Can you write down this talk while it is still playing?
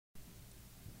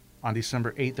On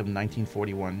December 8th of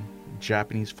 1941,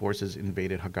 Japanese forces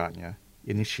invaded Hagatna,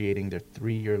 initiating their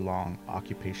 3-year-long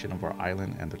occupation of our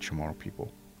island and the Chamorro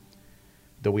people.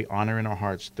 Though we honor in our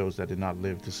hearts those that did not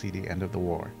live to see the end of the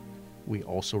war, we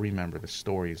also remember the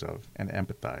stories of and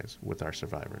empathize with our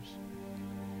survivors.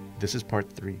 This is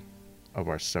part 3 of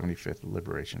our 75th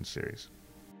Liberation series.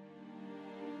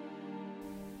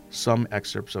 Some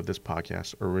excerpts of this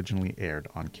podcast originally aired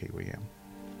on KWM.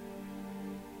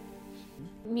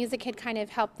 Music had kind of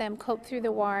helped them cope through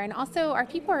the war, and also our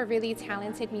people are really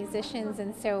talented musicians,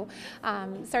 and so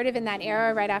sort of in that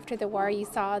era right after the war you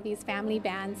saw these family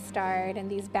bands start and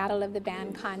these Battle of the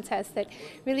Band contests that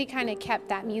really kind of kept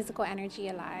that musical energy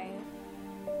alive.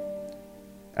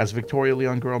 As Victoria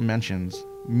Leon Girl mentions,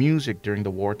 music during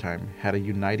the wartime had a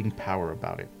uniting power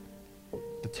about it.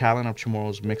 The talent of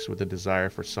Chamorros mixed with the desire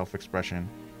for self-expression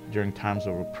during times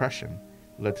of repression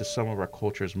led to some of our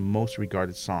culture's most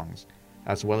regarded songs,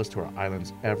 as well as to our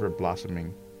island's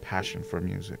ever-blossoming passion for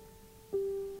music.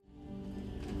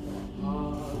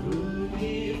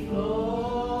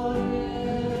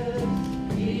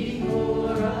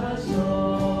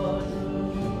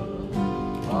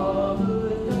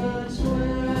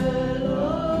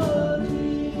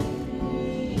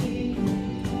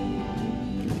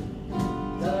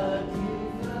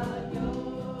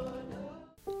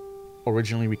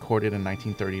 Originally recorded in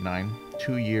 1939,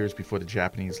 2 years before the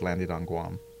Japanese landed on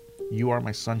Guam, You Are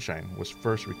My Sunshine was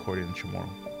first recorded in Chamorro.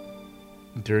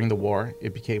 During the war,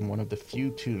 it became one of the few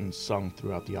tunes sung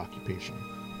throughout the occupation.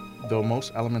 Though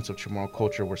most elements of Chamorro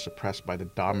culture were suppressed by the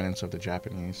dominance of the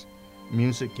Japanese,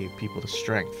 music gave people the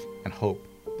strength and hope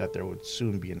that there would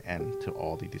soon be an end to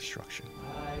all the destruction.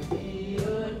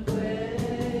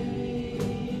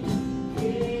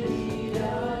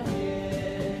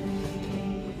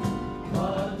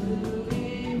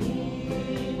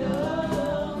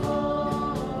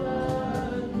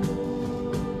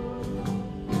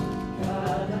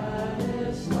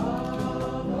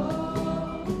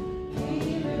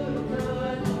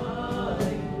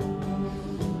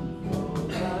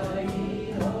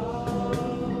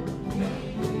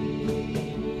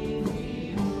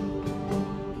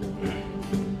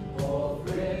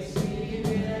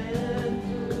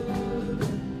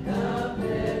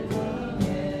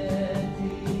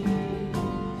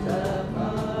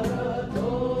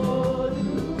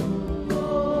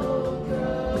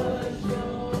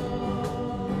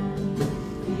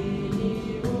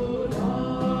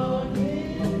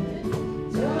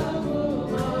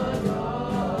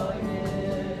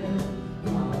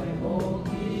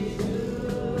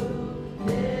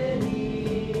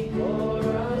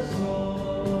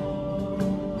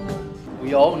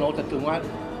 We all know the tungan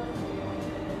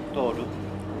todo,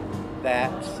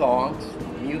 that songs,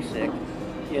 music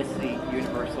is the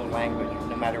universal language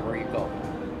no matter where you go.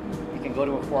 You can go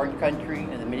to a foreign country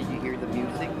and the minute you hear the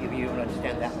music, if you don't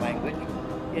understand that language,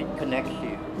 it connects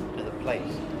you to the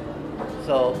place.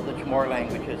 So the Chamorro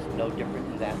language is no different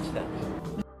in that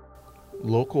sense.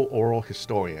 Local oral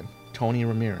historian Tony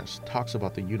Ramirez talks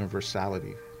about the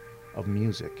universality of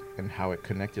music and how it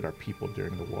connected our people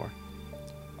during the war.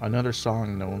 Another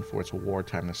song known for its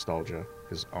wartime nostalgia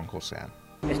is Uncle Sam.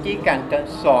 Esti canta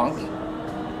songs,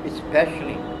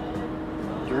 especially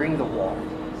during the war,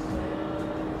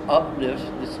 uplifts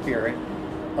the spirit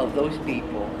of those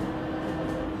people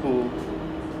who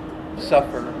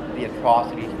suffer the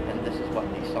atrocities, and this is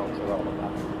what these songs are all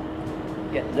about.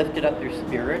 It lifted up their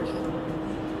spirits,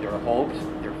 their hopes,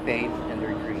 their faith, and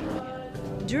their dreams.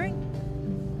 During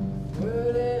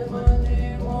Early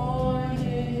Monday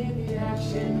morning, the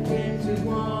action came to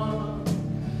Guam.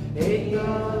 8th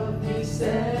of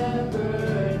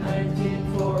December,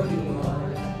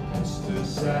 1941. Mr.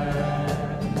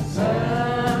 Sam,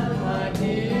 Sam, my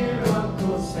dear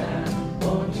Uncle Sam,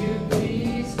 won't you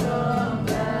please come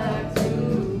back to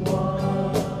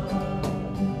Guam?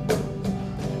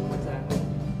 What's that?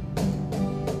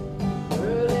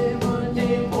 Early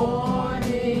Monday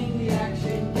morning, the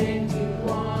action came to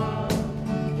Guam.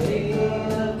 8th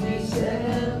of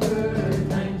December,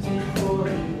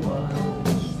 1941.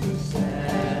 Mr.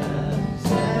 Sam,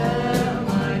 Sam,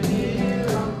 my dear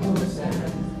Uncle Sam,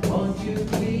 won't you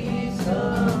please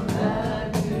come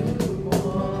back to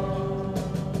Guam?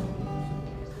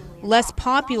 less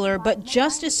popular but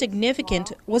just as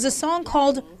significant was a song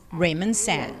called Raymond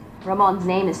San. Ramon's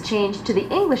name is changed to the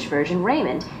English version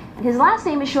Raymond, and his last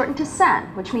name is shortened to San,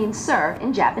 which means sir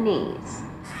in Japanese.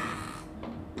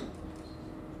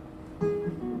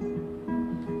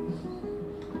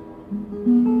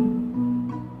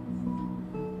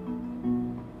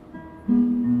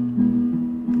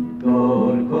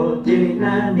 Tôi có chỉ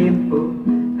là niềm vui,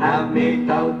 ham mê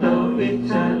tao tớ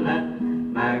itzalan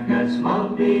Magas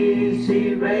Maldi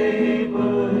si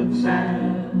Raymond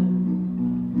San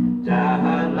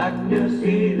Jahalak News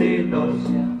Ililos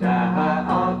Jaha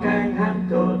Ogang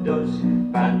Hantodos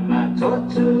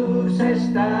Panmatotsu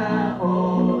Sesta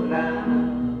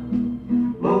Orang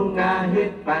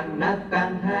Mungahit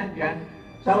Panatan Hagan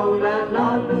Saula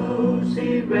Lalu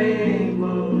si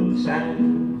Raymond San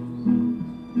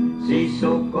Si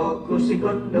Sokoku si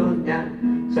Gondonya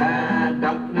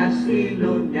Sadak na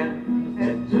silunya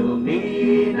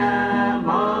Etumina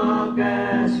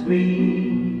Mogaswi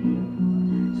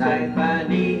Say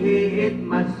panihit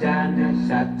masyana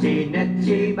Sa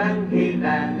chinechi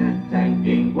banghilana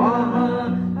Tangking waha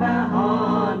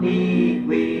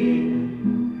pahoniwi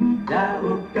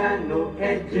Daukanu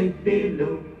ejik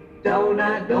bilu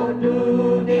Dauna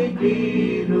dodu ni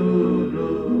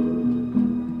dilulu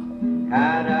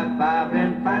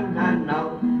Harapaben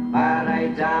panhanau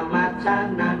Paray jamat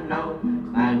sananau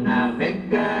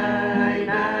Manamigay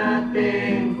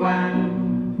nating kwan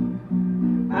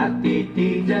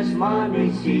Atiti jasmani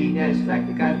sinyas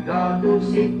Nagkagodu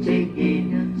si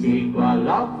chigin Si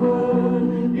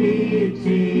kwalokun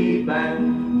ichiban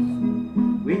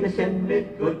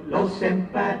Winasembit kutlo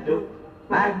sempadu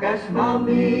Magas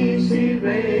mami si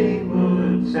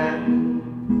Raymond San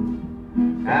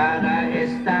Kada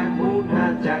estang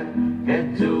munajak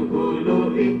Ketu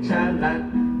hulu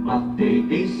itzalan Makti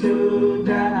di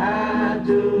sudah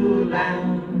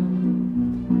adulan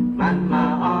Man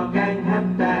maogang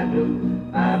haptadu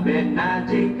Aben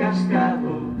naji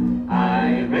kaskahu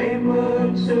Ay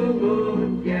Raymond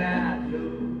sungun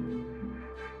yalu.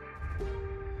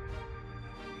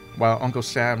 While Uncle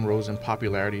Sam rose in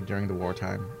popularity during the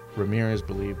wartime, Ramirez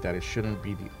believed that it shouldn't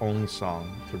be the only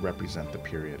song to represent the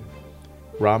period.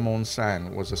 Ramon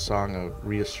San was a song of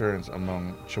reassurance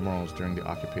among Chamorros during the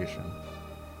occupation.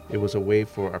 It was a way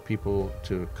for our people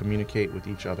to communicate with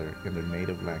each other in their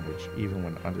native language, even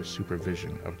when under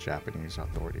supervision of Japanese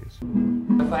authorities.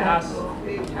 If I ask,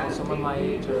 someone my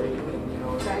age or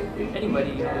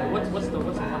anybody, what's the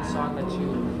one song that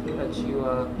you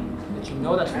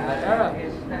know that's from that era,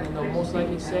 most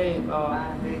likely say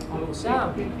Uncle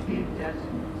Sam.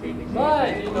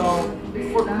 But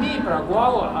for me,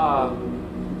 Paraguay,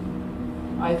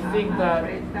 I think that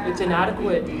it's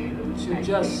inadequate to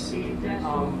just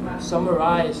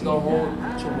summarize the whole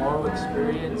Chamorro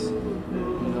experience,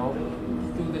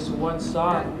 through this one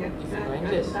song, if you know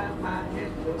English.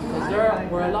 Because there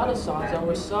were a lot of songs that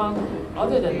were sung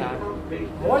other than that,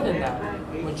 more than that,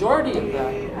 majority of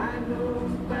that.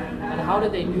 And how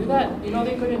did they do that? They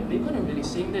couldn't really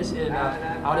sing this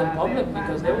out in public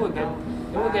because they would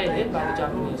get hit by the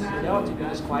Japanese. So they had to do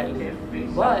this quietly.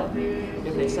 But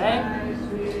if they sang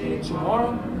in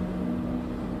Chamorro,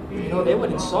 they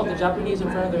would insult the Japanese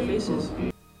in front of their faces.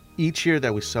 Each year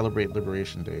that we celebrate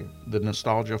Liberation Day, the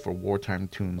nostalgia for wartime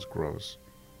tunes grows,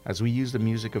 as we use the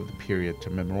music of the period to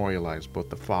memorialize both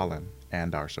the fallen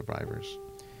and our survivors.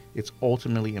 It's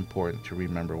ultimately important to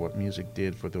remember what music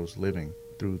did for those living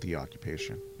through the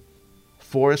occupation.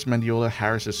 Forrest Mendiola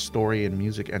Harris's story in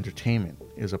music entertainment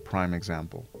is a prime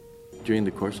example. During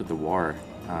the course of the war,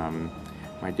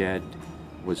 my dad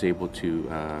was able to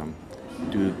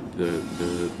do the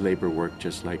labor work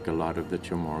just like a lot of the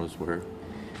Chamorros were.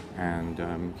 And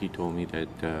he told me that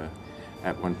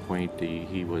at one point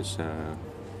he was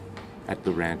at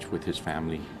the ranch with his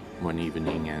family one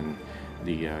evening, and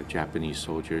the Japanese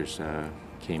soldiers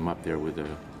came up there with a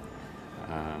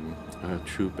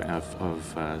troop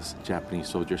of Japanese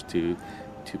soldiers to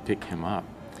pick him up.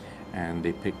 And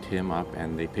they picked him up,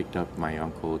 and they picked up my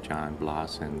uncle John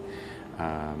Blas, and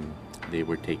they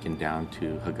were taken down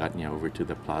to Hagatna, over to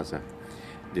the Plaza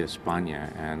de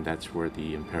España, and that's where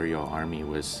the Imperial Army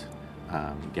was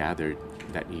gathered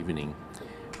that evening.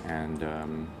 And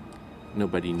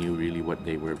nobody knew really what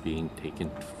they were being taken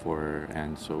for,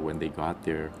 and so when they got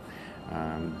there,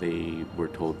 they were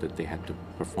told that they had to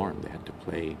perform, they had to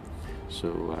play.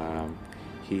 So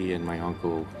he and my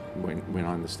uncle went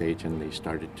on the stage, and they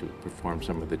started to perform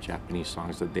some of the Japanese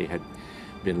songs that they had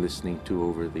been listening to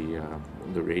over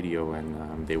the radio,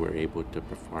 and they were able to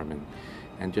perform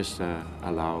and just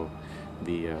allow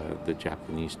the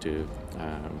Japanese to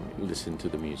listen to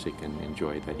the music and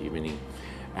enjoy that evening.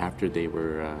 After they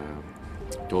were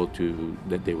told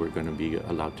that they were going to be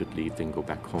allowed to leave and go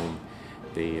back home,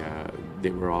 they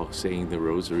were all saying the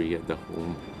rosary at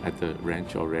the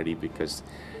ranch already, because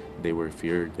they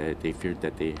feared that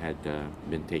they had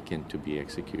been taken to be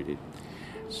executed.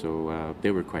 So they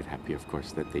were quite happy, of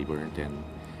course, that they weren't. And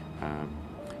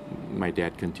my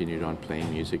dad continued on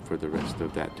playing music for the rest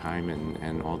of that time,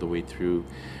 and all the way through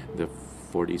the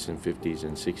 40s and 50s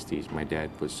and 60s, my dad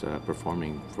was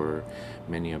performing for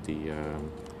many of the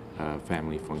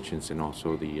family functions and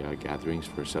also the gatherings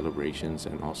for celebrations,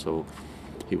 and also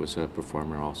he was a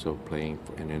performer also playing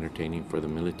and entertaining for the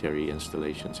military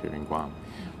installations here in Guam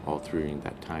all through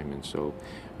that time. And so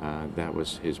that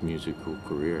was his musical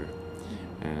career,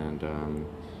 and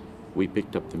we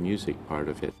picked up the music part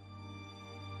of it.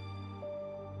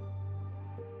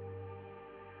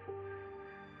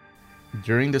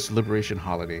 During this Liberation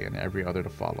holiday and every other to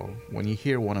follow, when you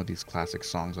hear one of these classic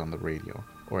songs on the radio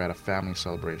or at a family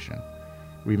celebration,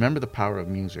 remember the power of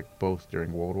music both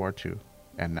during World War II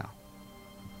and now.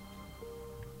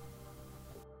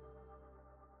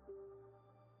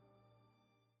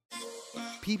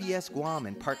 PBS Guam,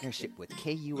 in partnership with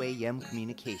KUAM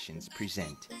Communications,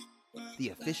 present the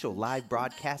official live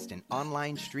broadcast and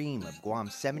online stream of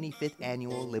Guam's 75th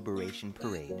Annual Liberation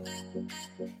Parade,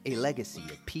 a legacy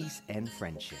of peace and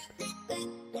friendship.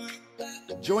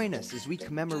 Join us as we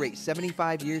commemorate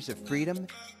 75 years of freedom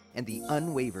and the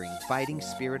unwavering fighting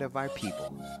spirit of our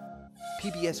people.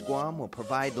 PBS Guam will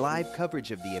provide live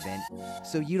coverage of the event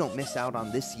so you don't miss out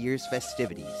on this year's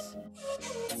festivities.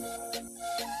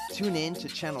 Tune in to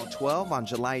Channel 12 on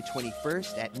July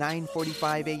 21st at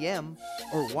 9:45 a.m.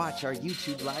 or watch our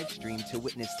YouTube live stream to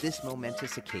witness this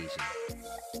momentous occasion.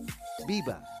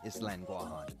 Biba Islan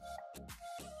Guahan.